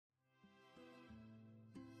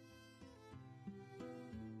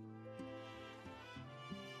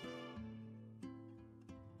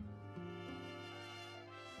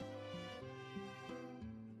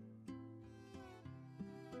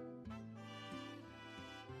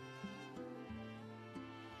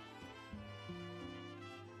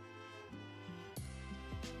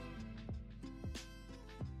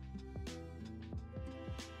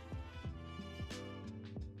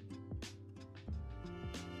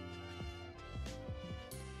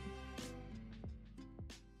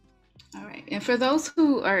And for those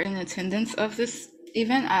who are in attendance of this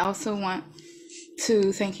event, I also want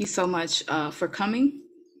to thank you so much for coming.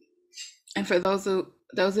 And for those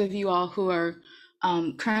of you all who are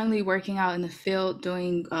currently working out in the field,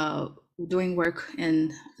 doing work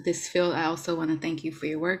in this field, I also want to thank you for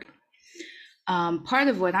your work. Part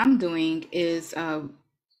of what I'm doing is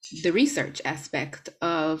the research aspect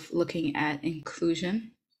of looking at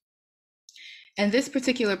inclusion. And this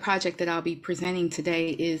particular project that I'll be presenting today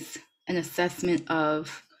is an assessment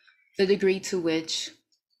of the degree to which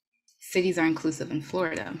cities are inclusive in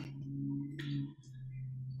Florida.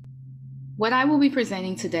 What I will be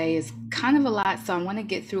presenting today is kind of a lot, so I want to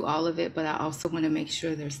get through all of it, but I also want to make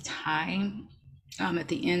sure there's time at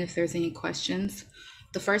the end if there's any questions.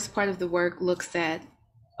 The first part of the work looks at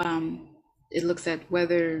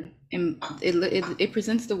whether it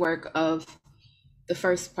presents the work of the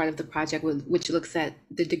first part of the project, which looks at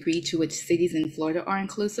the degree to which cities in Florida are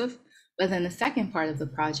inclusive. But then the second part of the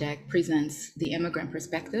project presents the immigrant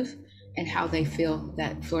perspective and how they feel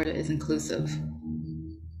that Florida is inclusive.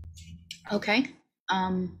 Okay.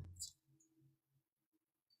 Now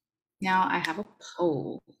I have a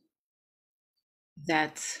poll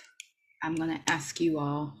that I'm going to ask you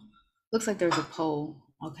all. Looks like there's a poll.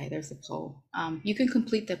 Okay, there's a poll. You can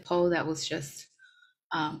complete the poll that was just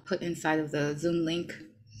put inside of the Zoom link.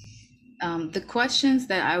 The questions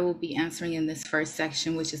that I will be answering in this first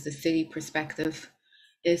section, which is the city perspective,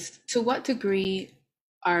 is to what degree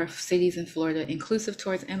are cities in Florida inclusive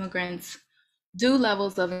towards immigrants? Do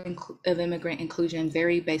levels of immigrant inclusion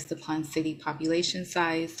vary based upon city population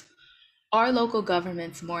size? Are local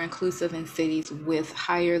governments more inclusive in cities with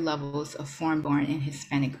higher levels of foreign-born and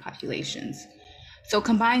Hispanic populations? So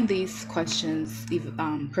combine these questions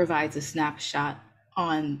provides a snapshot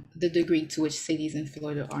on the degree to which cities in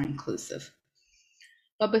Florida are inclusive.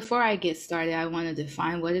 But before I get started, I want to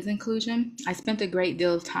define what is inclusion. I spent a great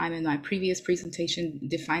deal of time in my previous presentation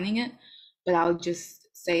defining it, but I'll just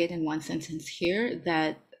say it in one sentence here,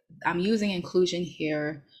 that I'm using inclusion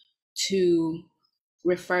here to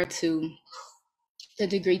refer to the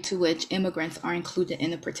degree to which immigrants are included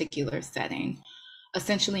in a particular setting.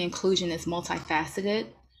 Essentially, inclusion is multifaceted.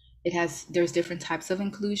 There's different types of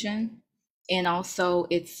inclusion, and also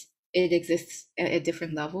it exists at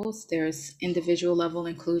different levels. There's individual level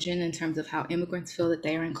inclusion in terms of how immigrants feel that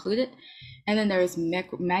they are included, and then there's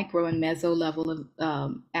micro and meso level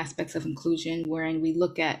of aspects of inclusion, wherein we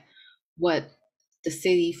look at what the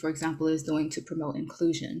city, for example, is doing to promote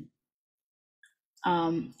inclusion.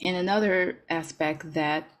 And another aspect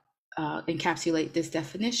that encapsulate this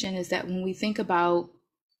definition is that when we think about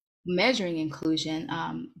measuring inclusion,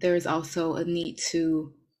 there is also a need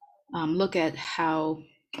to look at how,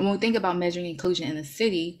 when we think about measuring inclusion in a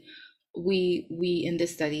city, we in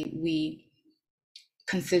this study, we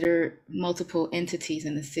consider multiple entities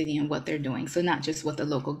in the city and what they're doing. So not just what the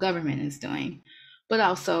local government is doing, but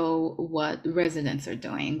also what residents are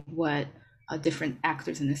doing, what different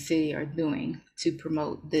actors in the city are doing to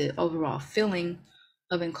promote the overall feeling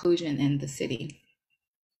of inclusion in the city.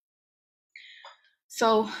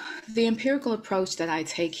 So the empirical approach that I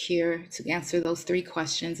take here to answer those three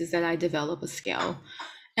questions is that I develop a scale.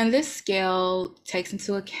 And this scale takes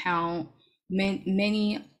into account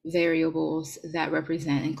many variables that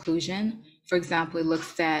represent inclusion. For example, it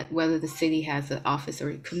looks at whether the city has an office or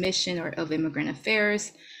a commission or of immigrant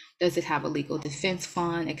affairs, does it have a legal defense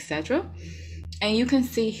fund, etc. And you can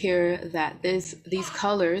see here that these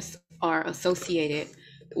colors are associated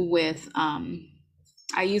with,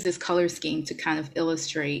 I use this color scheme to kind of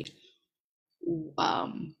illustrate,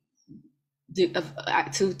 to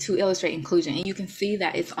illustrate inclusion. And you can see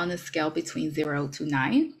that it's on a scale between 0 to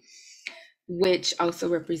 9, which also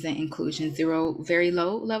represent inclusion. 0, very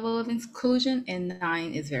low level of inclusion, and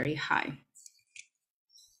 9 is very high.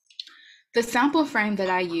 The sample frame that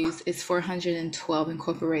I use is 412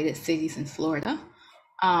 incorporated cities in Florida.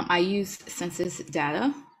 I used census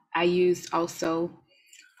data. I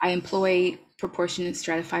employ proportionate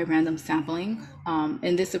stratified random sampling.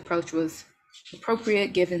 And this approach was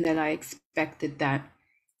appropriate given that I expected that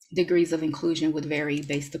degrees of inclusion would vary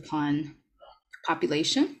based upon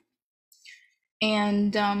population.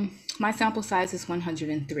 And my sample size is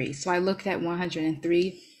 103. So I looked at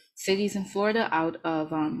 103 cities in Florida out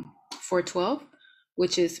of 412,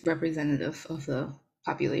 which is representative of the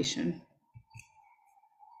population.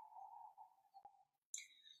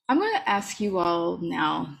 I'm going to ask you all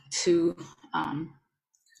now to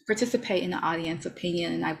participate in the audience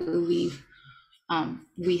opinion, and I believe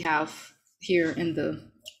we have here in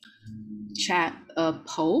the chat a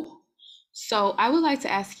poll. So I would like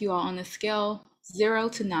to ask you all, on a scale 0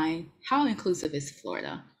 to 9, how inclusive is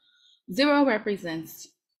Florida? 0 represents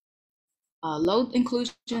low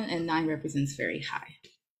inclusion, and 9 represents very high.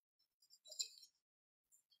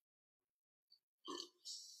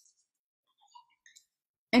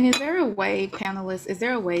 And is there a way, panelists, is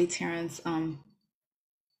there a way, Terrence,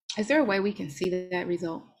 is there a way we can see that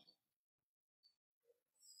result?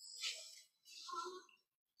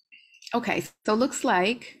 Okay, so looks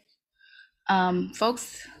like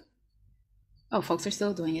folks, oh, folks are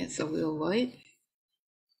still doing it, so we'll avoid.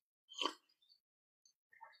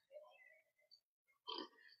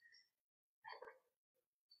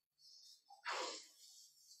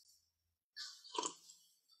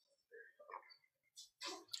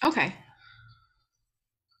 Okay.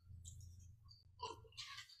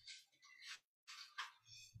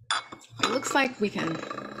 It looks like we can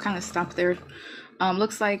kind of stop there.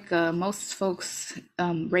 Looks like most folks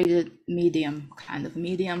rated medium, kind of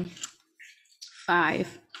medium.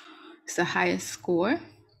 5 is the highest score.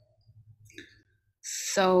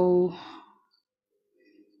 So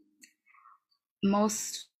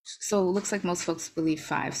so it looks like most folks believe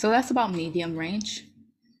 5. So that's about medium range.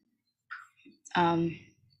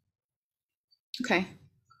 Okay,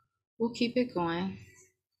 we'll keep it going.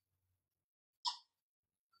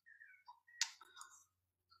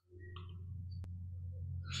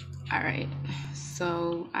 All right,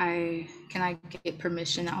 so can I get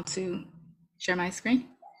permission now to share my screen?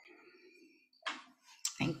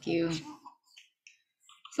 Thank you.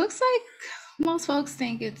 Looks like most folks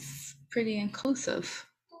think it's pretty inclusive,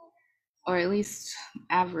 or at least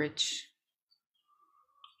average.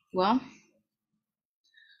 Well,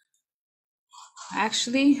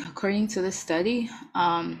 actually, according to the study,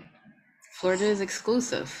 Florida is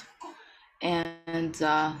exclusive, and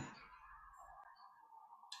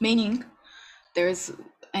meaning there's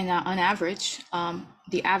on average,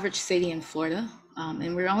 the average city in Florida,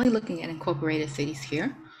 and we're only looking at incorporated cities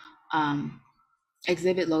here,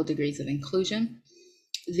 exhibit low degrees of inclusion.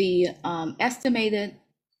 The estimated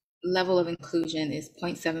level of inclusion is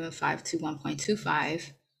 0.75 to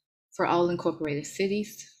 1.25 for all incorporated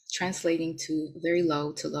cities, translating to very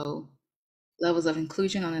low to low levels of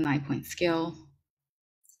inclusion on a 9-point scale.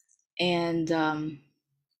 And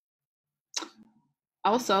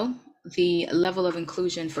also, the level of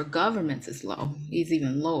inclusion for governments is low, is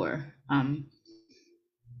even lower.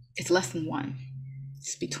 It's less than 1.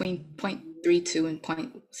 It's between 0.32 and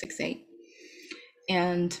 0.68.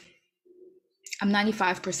 And I'm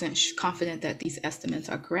 95% confident that these estimates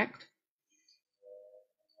are correct.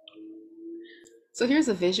 So here's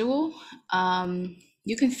a visual.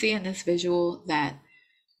 You can see in this visual that,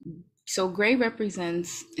 so gray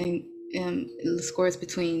represents the scores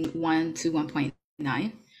between 1 to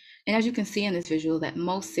 1.9. And as you can see in this visual, that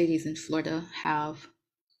most cities in Florida have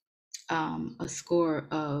a score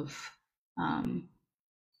of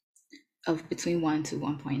between 1 to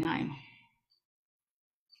 1.9.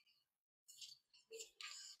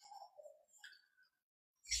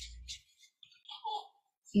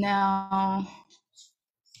 Now,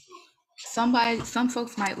 some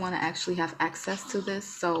folks might want to actually have access to this,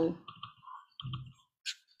 so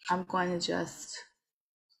I'm going to just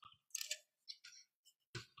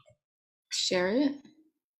share it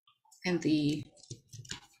in the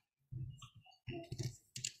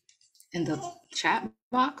chat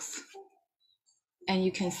box, and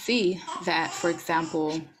you can see that, for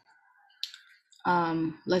example,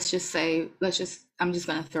 I'm just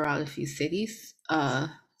going to throw out a few cities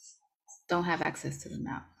don't have access to the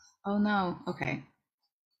map. Oh no, okay.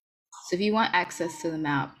 So if you want access to the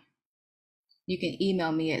map, you can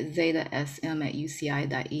email me at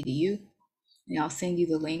zetasm@uci.edu, and I'll send you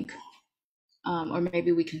the link, or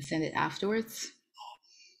maybe we can send it afterwards.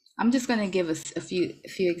 I'm just going to give us a few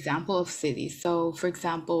examples of cities. So for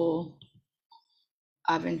example,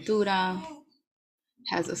 Aventura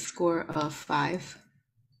has a score of 5.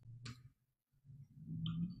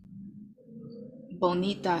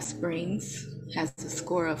 Bonita Springs has a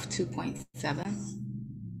score of 2.7.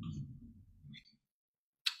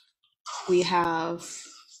 We have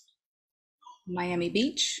Miami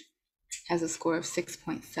Beach has a score of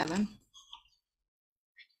 6.7.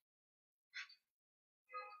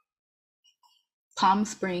 Palm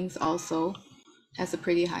Springs also has a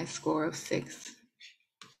pretty high score of 6.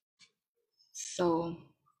 So,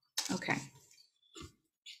 okay.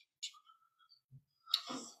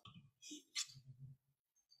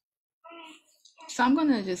 So I'm going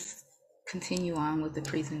to just continue on with the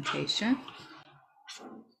presentation.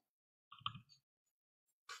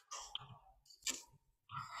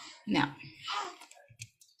 Now,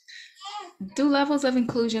 do levels of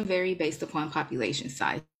inclusion vary based upon population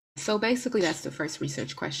size? So basically, that's the first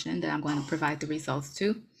research question that I'm going to provide the results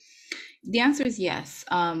to. The answer is yes.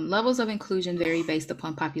 Levels of inclusion vary based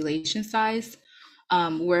upon population size,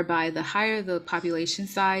 whereby the higher the population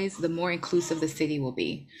size, the more inclusive the city will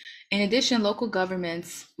be. In addition, local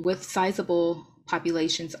governments with sizable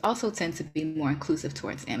populations also tend to be more inclusive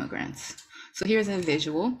towards immigrants. So here's a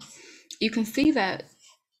visual. You can see that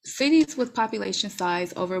cities with population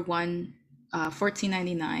size over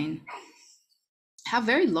 1499 have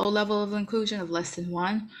very low level of inclusion of less than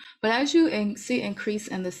one. But as you see increase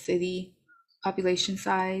in the city population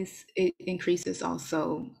size, it increases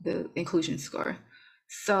also the inclusion score.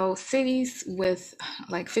 So cities with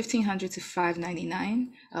like 1500 to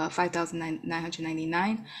 599,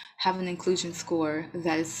 5,999 have an inclusion score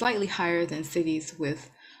that is slightly higher than cities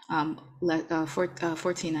with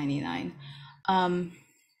 1499.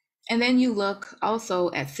 And then you look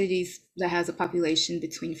also at cities that has a population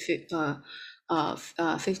between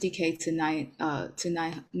 50K to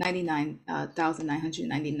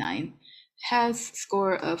 99,999 has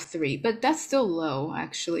score of 3, but that's still low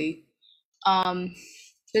actually.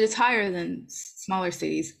 But it's higher than smaller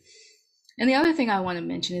cities. And the other thing I want to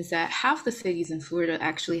mention is that half the cities in Florida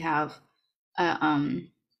actually have half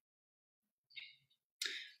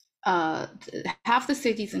the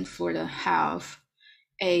cities in Florida have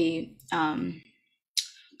a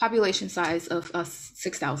population size of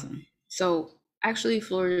 6,000. So actually,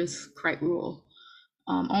 Florida is quite rural.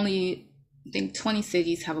 Only, I think 20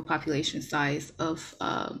 cities have a population size of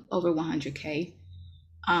over 100K.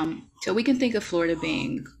 So we can think of Florida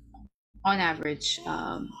being, on average,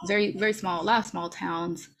 very, very small, a lot of small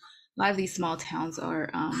towns. A lot of these small towns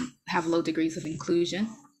are have low degrees of inclusion.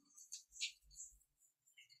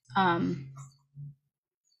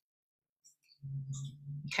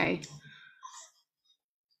 Okay.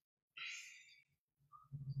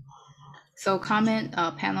 So comment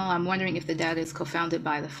panel, I'm wondering if the data is confounded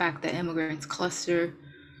by the fact that immigrants cluster,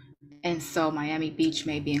 and so Miami Beach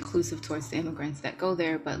may be inclusive towards the immigrants that go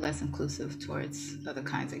there, but less inclusive towards other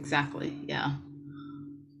kinds. Exactly. Yeah,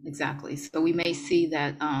 exactly. So we may see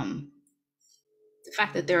that the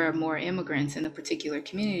fact that there are more immigrants in a particular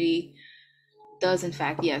community does, in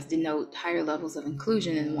fact, yes, denote higher levels of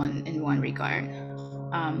inclusion in one regard.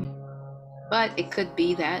 But it could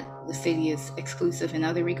be that the city is exclusive in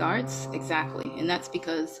other regards. Exactly, and that's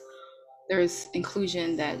because there's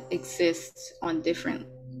inclusion that exists on different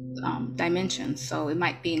dimensions. So it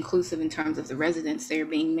might be inclusive in terms of the residents there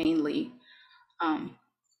being mainly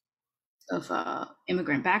of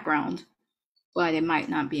immigrant background, but it might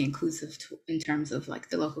not be inclusive in terms of like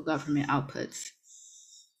the local government outputs.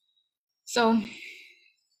 So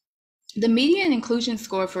the median inclusion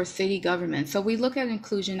score for city government. So we look at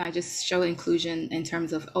inclusion, I just show inclusion in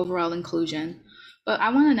terms of overall inclusion, but I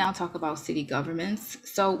want to now talk about city governments.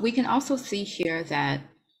 So we can also see here that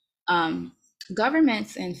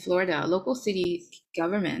governments in Florida, local city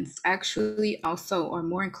governments actually also are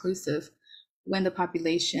more inclusive when the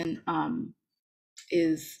population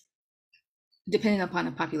is depending upon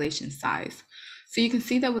the population size. So you can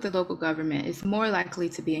see that with the local government, it's more likely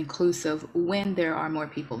to be inclusive when there are more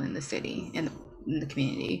people in the city and in the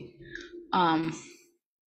community. You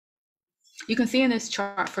can see in this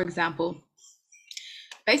chart, for example,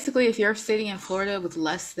 basically, if you're a city in Florida with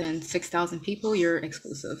less than 6,000 people, you're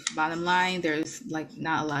exclusive. Bottom line, there's like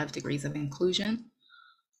not a lot of degrees of inclusion.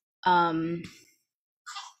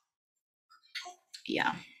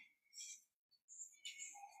 Yeah.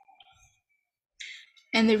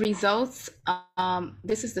 And the results,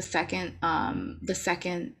 this is the second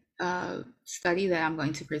study that I'm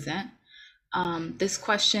going to present. This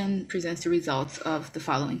question presents the results of the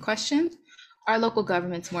following question. Are local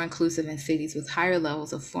governments more inclusive in cities with higher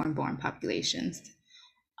levels of foreign-born populations?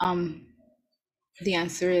 The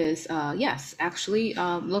answer is yes. Actually,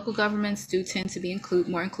 local governments do tend to be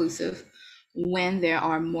more inclusive when there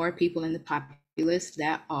are more people in the populace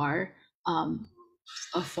that are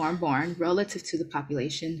of foreign-born relative to the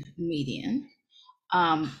population median.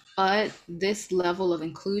 But this level of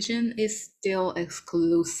inclusion is still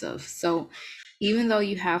exclusive. So even though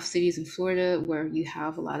you have cities in Florida where you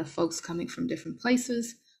have a lot of folks coming from different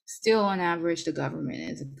places, still on average, the government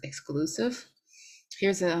is exclusive.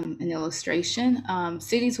 Here's an illustration.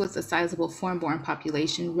 Cities with a sizable foreign-born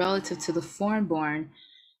population relative to the foreign-born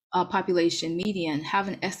population median have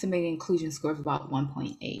an estimated inclusion score of about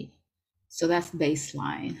 1.8. So that's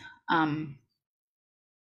baseline.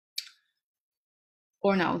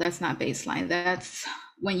 Or no, that's not baseline. That's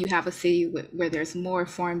when you have a city where there's more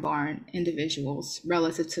foreign-born individuals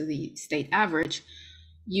relative to the state average,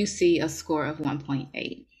 you see a score of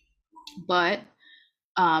 1.8. But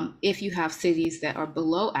if you have cities that are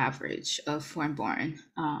below average of foreign-born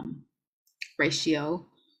ratio,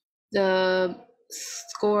 The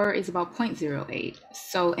score is about 0.08.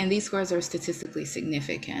 So, and these scores are statistically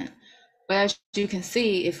significant. But as you can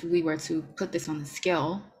see, if we were to put this on the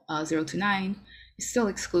scale, 0 to 9, it's still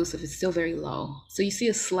exclusive. It's still very low. So you see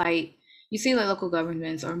that local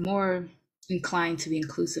governments are more inclined to be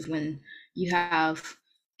inclusive when you have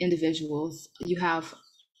individuals, you have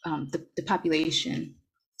the population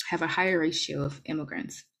have a higher ratio of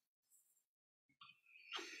immigrants.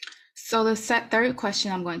 So the third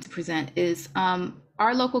question I'm going to present is,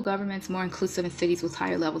 are local governments more inclusive in cities with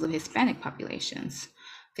higher levels of Hispanic populations?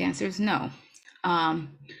 The answer is no.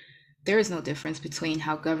 There is no difference between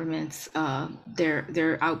how governments,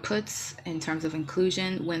 their outputs in terms of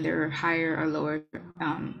inclusion when there are higher or lower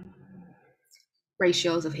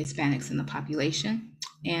ratios of Hispanics in the population.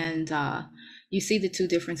 And you see the two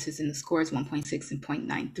differences in the scores, 1.6 and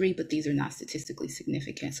 0.93, but these are not statistically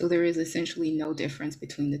significant. So there is essentially no difference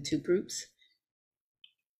between the two groups.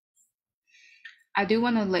 I do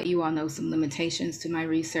want to let you all know some limitations to my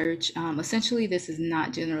research. Essentially, this is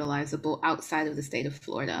not generalizable outside of the state of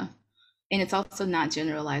Florida. And it's also not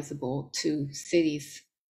generalizable to cities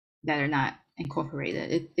that are not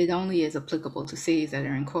incorporated. It only is applicable to cities that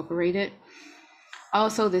are incorporated.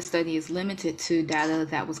 Also, this study is limited to data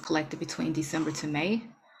that was collected between December to May.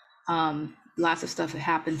 Lots of stuff has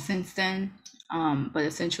happened since then, but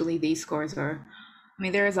essentially these scores are, I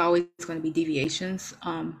mean, there is always going to be deviations,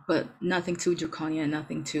 but nothing too draconian,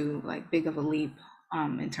 nothing too like big of a leap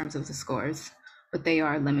in terms of the scores, but they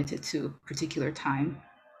are limited to a particular time.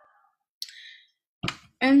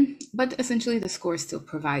 But essentially the scores still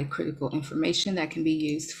provide critical information that can be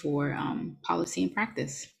used for policy and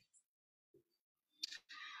practice.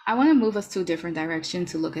 I want to move us to a different direction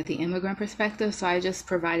to look at the immigrant perspective. So I just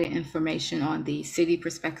provided information on the city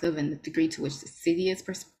perspective and the degree to which the city is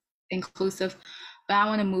inclusive. But I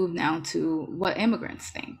want to move now to what immigrants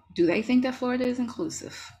think. Do they think that Florida is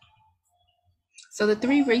inclusive? So the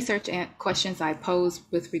three research questions I pose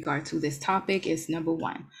with regard to this topic is: number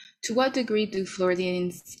one, to what degree do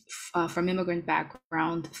Floridians from immigrant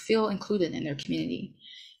background feel included in their community?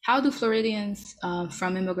 How do Floridians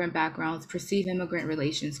from immigrant backgrounds perceive immigrant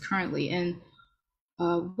relations currently? And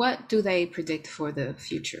what do they predict for the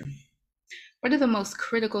future? What are the most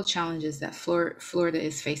critical challenges that Florida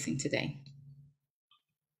is facing today?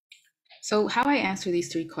 So how I answer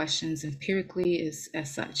these three questions empirically is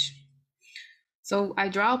as such. So I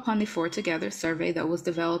draw upon the Four Together survey that was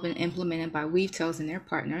developed and implemented by Weavetails and their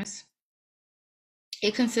partners.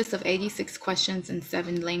 It consists of 86 questions in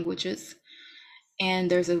 7 languages.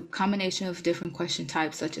 And there's a combination of different question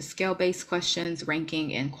types, such as scale-based questions,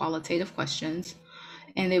 ranking, and qualitative questions.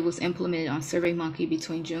 And it was implemented on SurveyMonkey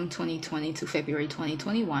between June 2020 to February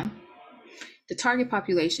 2021. The target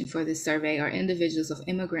population for this survey are individuals of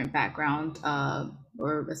immigrant background,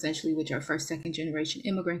 or essentially which are first, second generation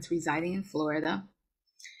immigrants residing in Florida.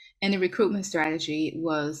 And the recruitment strategy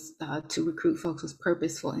was to recruit folks with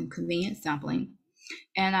purposeful and convenient sampling.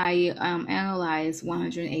 And I analyzed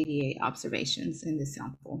 188 observations in this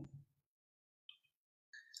sample.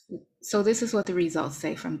 So this is what the results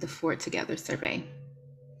say from the Four Together survey.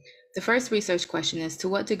 The first research question is: to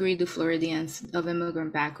what degree do Floridians of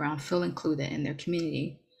immigrant background feel included in their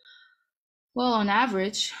community? Well, on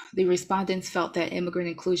average, the respondents felt that immigrant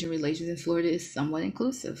inclusion relations in Florida is somewhat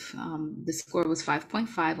inclusive. The score was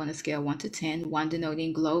 5.5 on a scale of 1 to 10, 1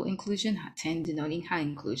 denoting low inclusion, 10 denoting high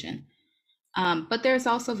inclusion. But there's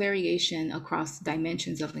also variation across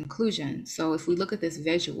dimensions of inclusion. So if we look at this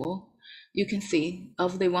visual, you can see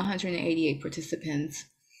of the 188 participants,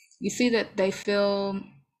 you see that they feel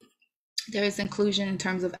there is inclusion in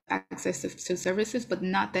terms of access to services, but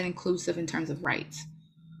not that inclusive in terms of rights,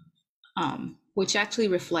 which actually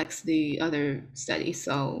reflects the other study.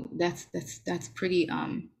 So that's pretty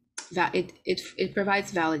that it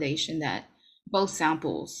provides validation that both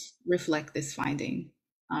samples reflect this finding,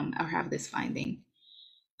 or have this finding.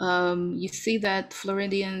 You see that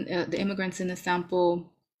Floridian, the immigrants in the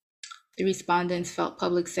sample, the respondents felt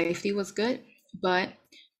public safety was good, but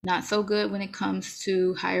not so good when it comes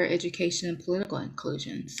to higher education and political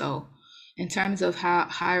inclusion. So in terms of how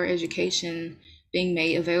higher education being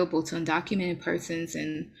made available to undocumented persons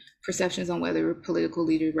and perceptions on whether a political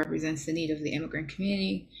leader represents the need of the immigrant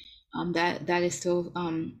community, that is still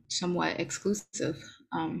somewhat exclusive.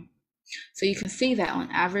 So you can see that on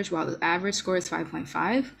average, while the average score is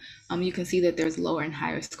 5.5, you can see that there's lower and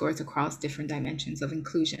higher scores across different dimensions of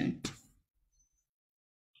inclusion.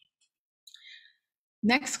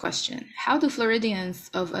 Next question: how do Floridians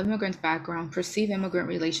of immigrant background perceive immigrant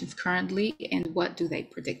relations currently, and what do they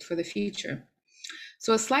predict for the future?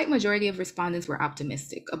 So a slight majority of respondents were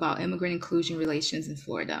optimistic about immigrant inclusion relations in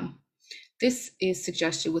Florida. This is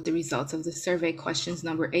suggested with the results of the survey questions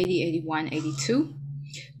number 80, 81, 82.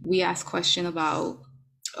 We asked question about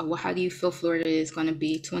well, how do you feel Florida is going to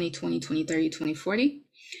be 2020, 2030, 2040?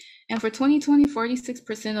 And for 2020,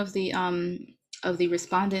 46% of the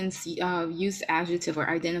respondents used adjective or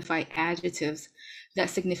identified adjectives that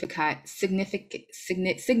signified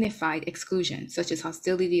exclusion, such as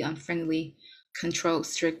hostility, unfriendly, controlled,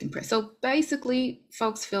 strict, and so basically,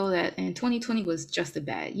 folks feel that in 2020 was just a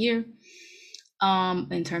bad year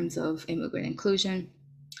in terms of immigrant inclusion.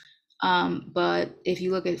 But if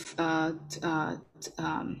you look at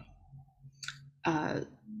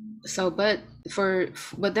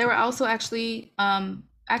but there were also actually no,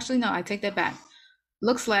 I take that back.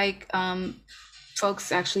 Looks like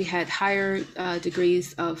folks actually had higher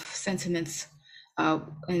degrees of sentiments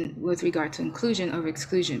with regard to inclusion over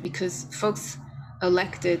exclusion, because folks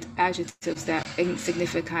elected adjectives that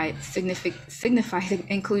signified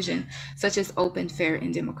inclusion, such as open, fair,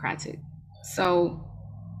 and democratic. So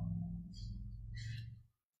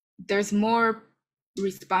there's more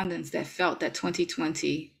respondents that felt that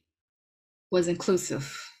 2020 was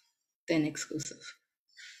inclusive than exclusive.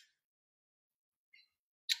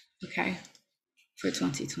 Okay, for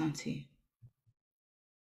 2020.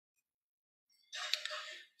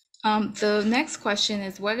 The next question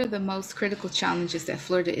is, what are the most critical challenges that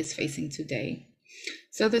Florida is facing today?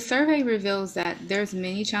 So the survey reveals that there's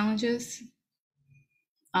many challenges.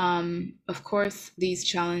 Of course, these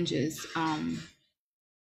challenges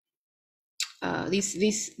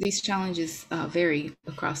these challenges vary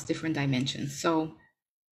across different dimensions. So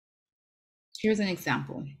here's an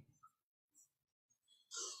example.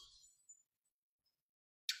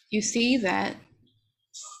 You see that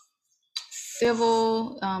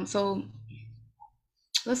civil, so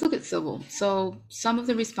let's look at civil. So some of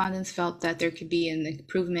the respondents felt that there could be an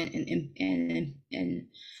improvement in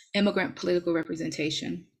immigrant political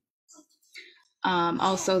representation.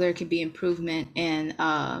 Also, there could be improvement in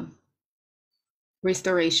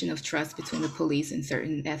restoration of trust between the police and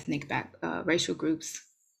certain ethnic racial groups.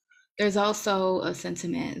 There's also a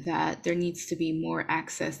sentiment that there needs to be more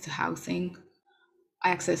access to housing,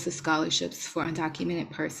 access to scholarships for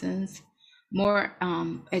undocumented persons, more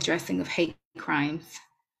addressing of hate crimes.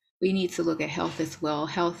 We need to look at health as well.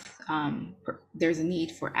 Health, there's a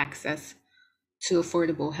need for access to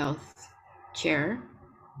affordable health care,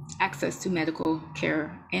 access to medical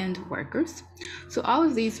care and workers. So all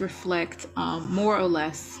of these reflect more or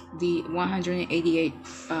less the 188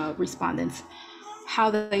 respondents, how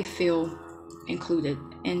they feel included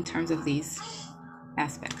in terms of these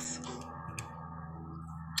aspects.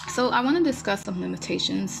 So I want to discuss some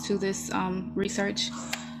limitations to this research.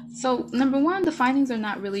 So number one, the findings are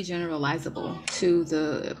not really generalizable to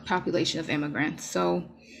the population of immigrants. So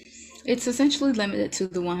it's essentially limited to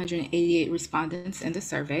the 188 respondents in the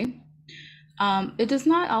survey. It does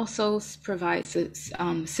not also provide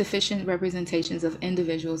sufficient representations of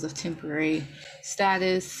individuals of temporary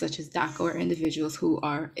status, such as DACA, or individuals who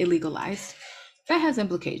are illegalized. That has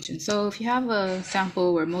implications. So if you have a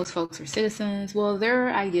sample where most folks are citizens, well, their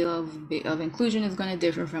idea of inclusion is going to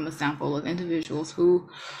differ from a sample of individuals who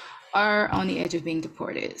are on the edge of being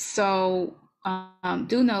deported. So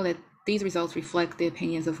do know that these results reflect the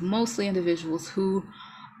opinions of mostly individuals who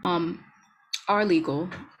are legal,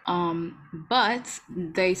 but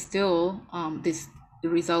they still, the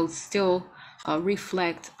results still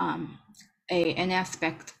reflect an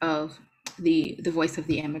aspect of the voice of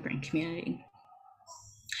the immigrant community.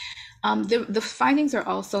 The findings are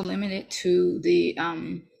also limited to the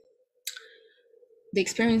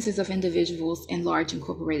experiences of individuals in large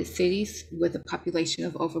incorporated cities with a population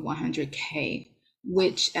of over 100K,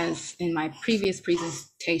 which, as in my previous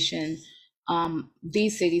presentation,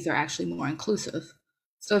 these cities are actually more inclusive.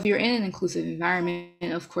 So if you're in an inclusive environment,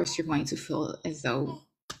 of course, you're going to feel as though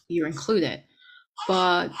you're included.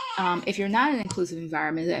 But if you're not in an inclusive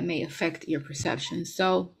environment, that may affect your perception.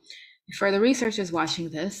 So for the researchers watching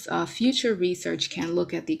this, future research can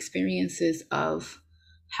look at the experiences of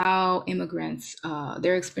how immigrants,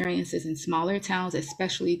 their experiences in smaller towns,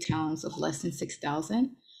 especially towns of less than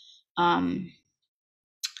 6,000,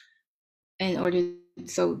 in order,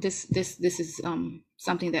 so this is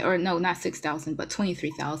something that, or no, not 6,000, but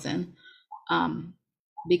 23,000,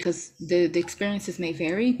 because the experiences may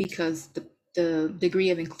vary because the degree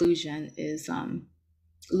of inclusion is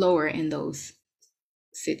lower in those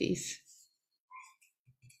cities.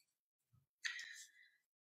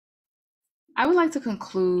 I would like to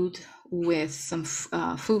conclude with some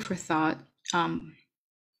food for thought.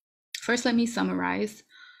 First, let me summarize.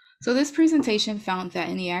 So this presentation found that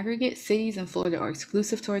in the aggregate, cities in Florida are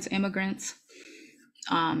exclusive towards immigrants.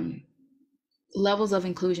 levels of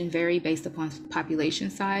inclusion vary based upon population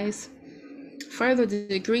size. Further, the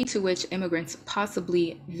degree to which immigrants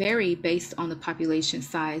possibly vary based on the population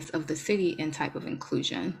size of the city and type of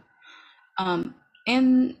inclusion. Um,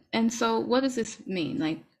 and so, what does this mean?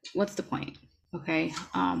 Like, what's the point? Okay,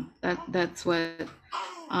 that's what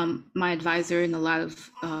my advisor and a lot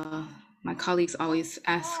of my colleagues always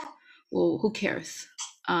ask. Well, who cares?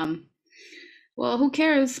 Um, well, who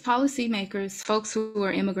cares? Policymakers, folks who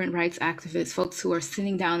are immigrant rights activists, folks who are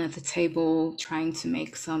sitting down at the table trying to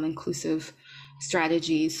make some inclusive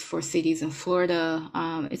strategies for cities in Florida.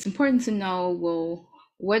 It's important to know, well,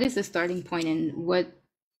 what is the starting point and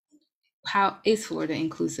how is Florida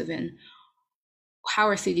inclusive and how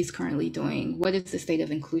are cities currently doing? What is the state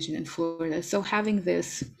of inclusion in Florida? So having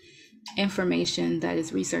this information that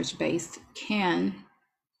is research based can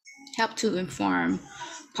help to inform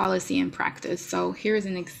policy and practice. So here's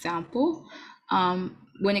an example.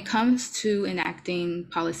 When it comes to enacting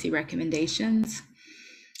policy recommendations,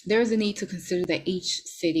 there's a need to consider that each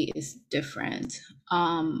city is different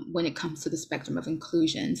when it comes to the spectrum of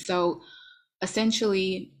inclusion. So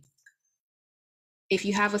essentially, if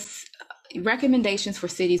you have recommendations for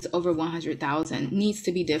cities over 100,000 needs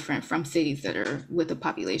to be different from cities that are with a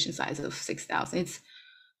population size of 6,000.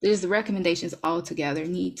 There's the recommendations altogether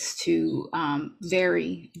needs to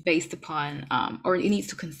vary based upon, or it needs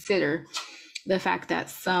to consider the fact that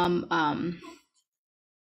some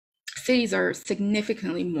cities are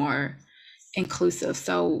significantly more inclusive.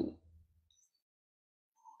 So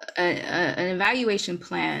an evaluation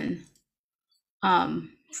plan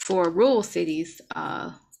for rural cities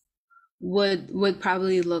would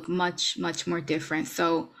probably look much more different.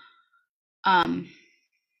 So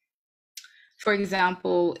for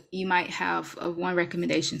example, you might have one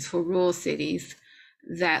recommendations for rural cities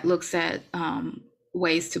that looks at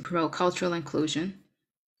ways to promote cultural inclusion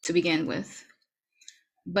to begin with,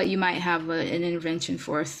 but you might have an intervention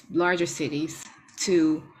for larger cities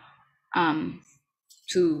to um,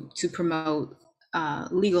 to promote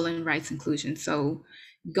legal and rights inclusion. So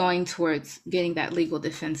going towards getting that legal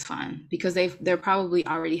defense fund because they're probably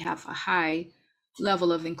already have a high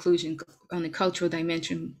level of inclusion on the cultural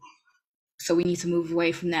dimension. So we need to move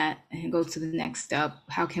away from that and go to the next step.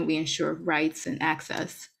 How can we ensure rights and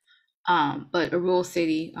access? But a rural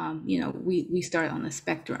city, we start on the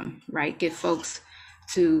spectrum, right? Get folks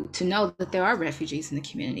to know that there are refugees in the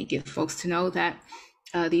community. Get folks to know that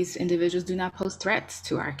these individuals do not pose threats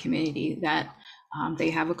to our community. That they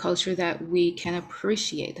have a culture that we can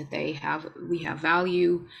appreciate. That we have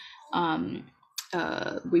value.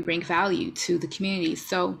 We bring value to the community.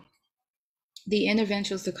 So the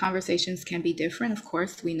interventions, the conversations can be different. Of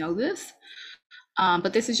course, we know this.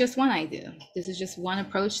 But this is just one idea. This is just one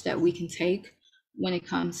approach that we can take when it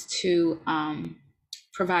comes to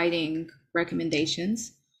providing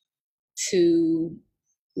recommendations to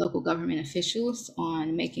local government officials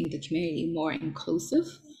on making the community more inclusive.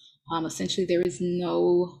 Essentially, there is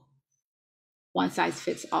no one size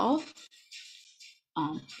fits all.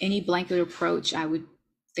 Any blanket approach, I would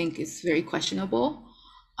think, is very questionable.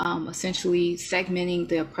 Essentially, segmenting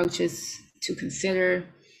the approaches to consider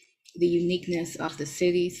the uniqueness of the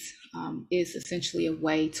cities is essentially a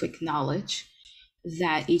way to acknowledge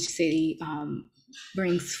that each city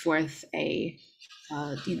brings forth a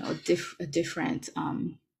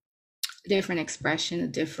different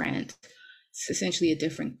expression, it's essentially a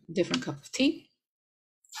different cup of tea.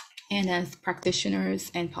 And as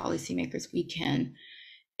practitioners and policymakers, we can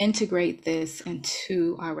integrate this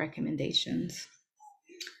into our recommendations.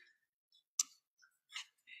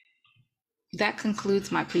 That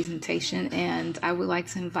concludes my presentation, and I would like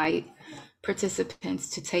to invite participants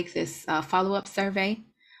to take this follow-up survey.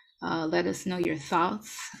 Let us know your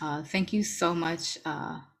thoughts. Thank you so much.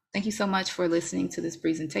 Thank you so much for listening to this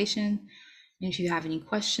presentation. And if you have any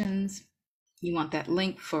questions, you want that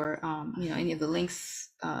link for any of the links,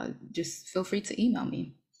 just feel free to email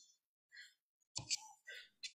me.